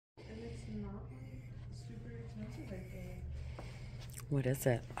What is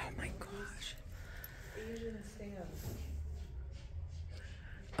it? Oh my gosh. Asian stamps.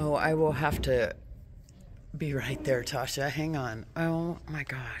 Oh, I will have to be right there, Tasha. Hang on. Oh my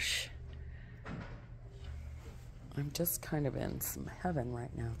gosh. I'm just kind of in some heaven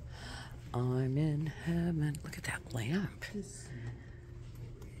right now. I'm in heaven. Look at that lamp.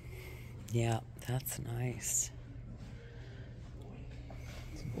 Yeah, that's nice.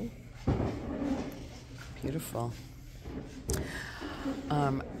 Beautiful.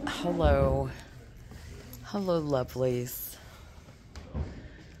 Hello. Hello, lovelies.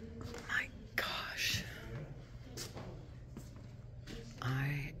 My gosh.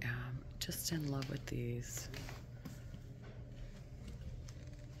 I am just in love with these.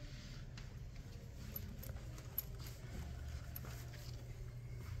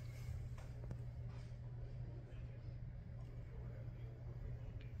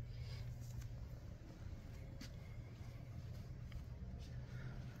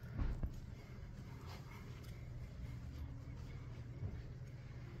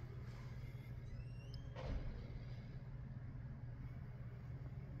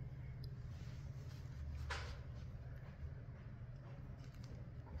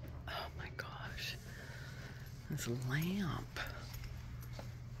 Oh my gosh. This lamp.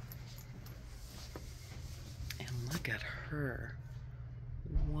 And look at her.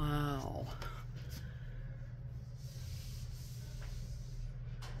 Wow.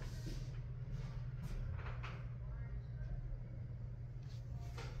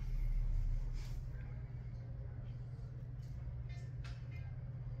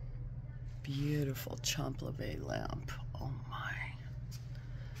 Beautiful Champlavet lamp. Oh my.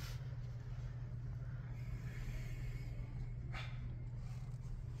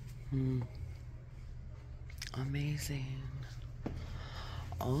 Amazing.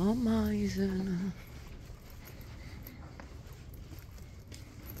 Amazing.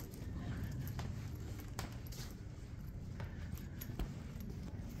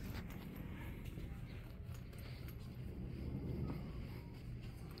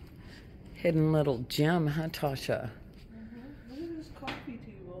 Hidden little gem, huh, Tasha? Look at this coffee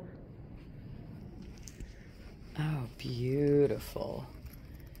table. Oh, beautiful.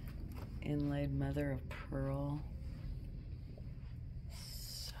 Inlaid mother of pearl.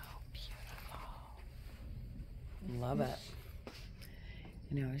 So beautiful. Love it.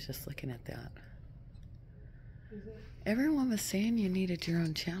 You know, I was just looking at that. Everyone was saying you needed your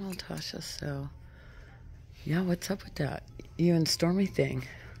own channel, Tasha, so yeah, what's up with that? You and Stormy thing?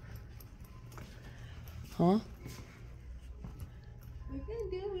 Huh? We can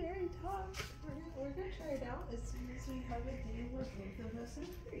do, we already talked. We're gonna try it out as soon as we have a day where both of us are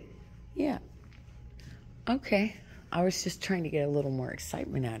free. Yeah. Okay. I was just trying to get a little more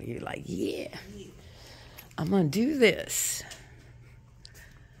excitement out of you. Like, yeah, I'm going to do this.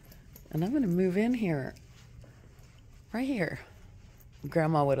 And I'm going to move in here. Right here.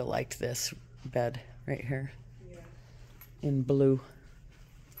 Grandma would have liked this bed right here. Yeah. In blue.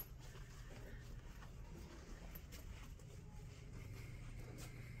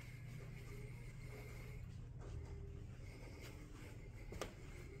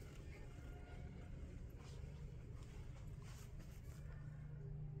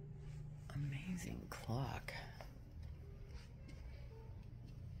 Amazing clock.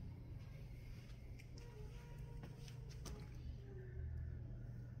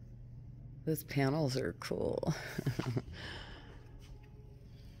 Those panels are cool.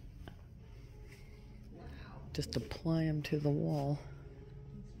 Wow. Just apply them to the wall.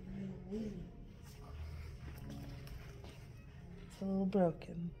 It's a little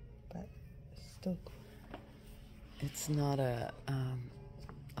broken, but still cool. It's not a, oh,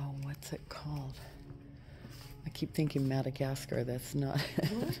 what's it called? I keep thinking Madagascar. That's not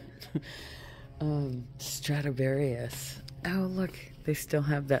Stradivarius. Oh, look, they still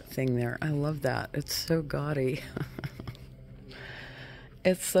have that thing there. I love that. It's so gaudy.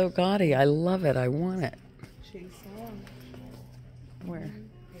 It's so gaudy. I love it. I want it. Chase on. Where?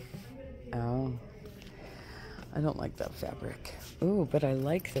 Oh. I don't like that fabric. Ooh, but I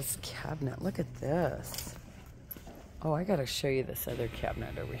like this cabinet. Look at this. Oh, I gotta show you this other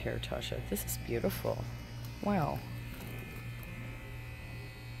cabinet over here, Tasha. This is beautiful. Wow.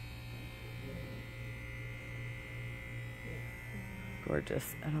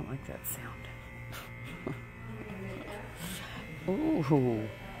 Gorgeous. I don't like that sound. Ooh.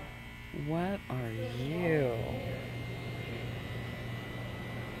 What are you?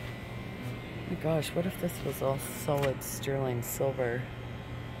 Oh my gosh, what if this was all solid sterling silver?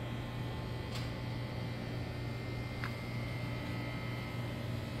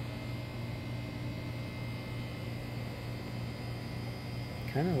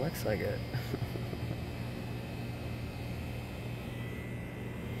 Kind of looks like it.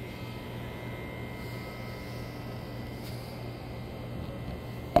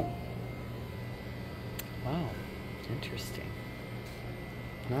 Wow, interesting.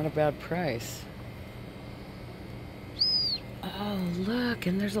 Not a bad price. Oh, look,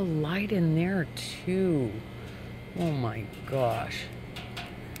 and there's a light in there too. Oh my gosh.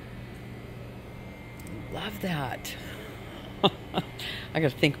 Love that. I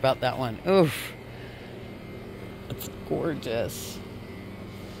gotta think about that one. Oof. It's gorgeous.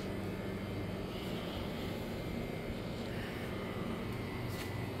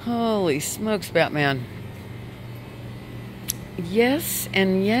 Holy smokes, Batman. Yes,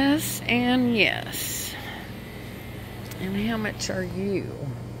 and yes, and yes. And how much are you?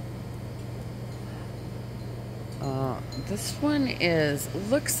 This one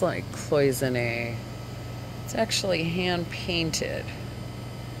looks like cloisonne. It's actually hand painted.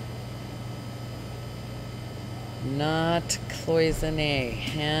 Not cloisonne,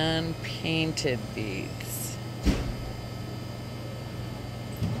 hand painted beads.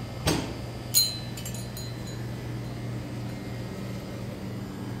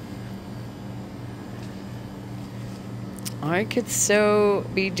 I could so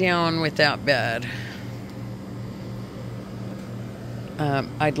be down with that bed.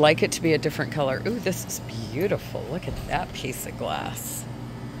 I'd like it to be a different color. Ooh, this is beautiful. Look at that piece of glass.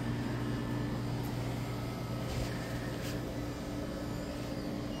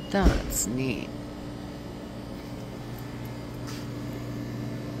 That's neat.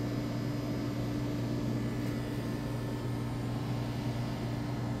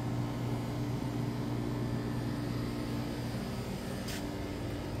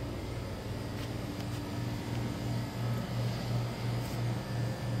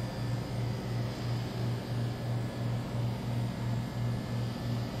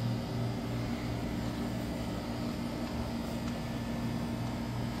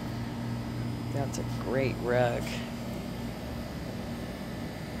 That's a great rug.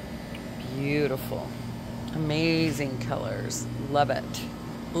 Beautiful. Amazing colors. Love it.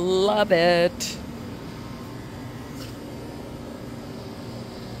 Love it.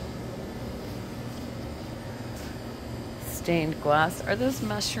 Stained glass. Are those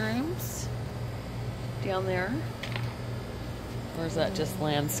mushrooms down there? Or is that just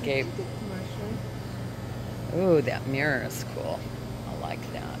landscape? Ooh, that mirror is cool. I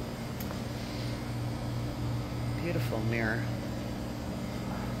like that. Beautiful mirror.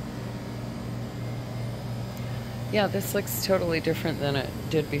 Yeah, this looks totally different than it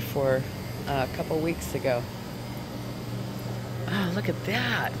did before a couple weeks ago. Oh, look at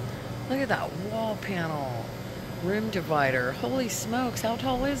that. Look at that wall panel. Room divider. Holy smokes, how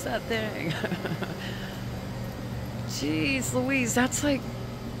tall is that thing? Jeez Louise, that's like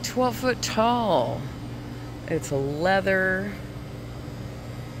 12 foot tall. It's a leather.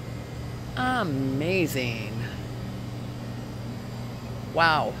 Amazing.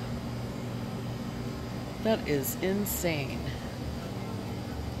 Wow. That is insane.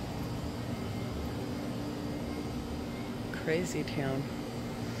 Crazy town.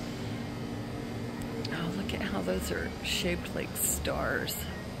 Oh, look at how those are shaped like stars.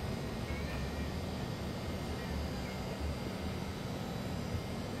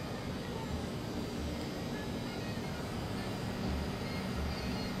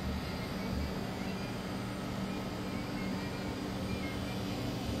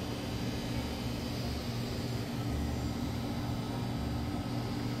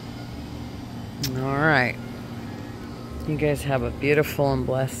 All right. You guys have a beautiful and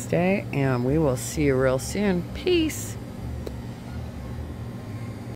blessed day, and we will see you real soon. Peace.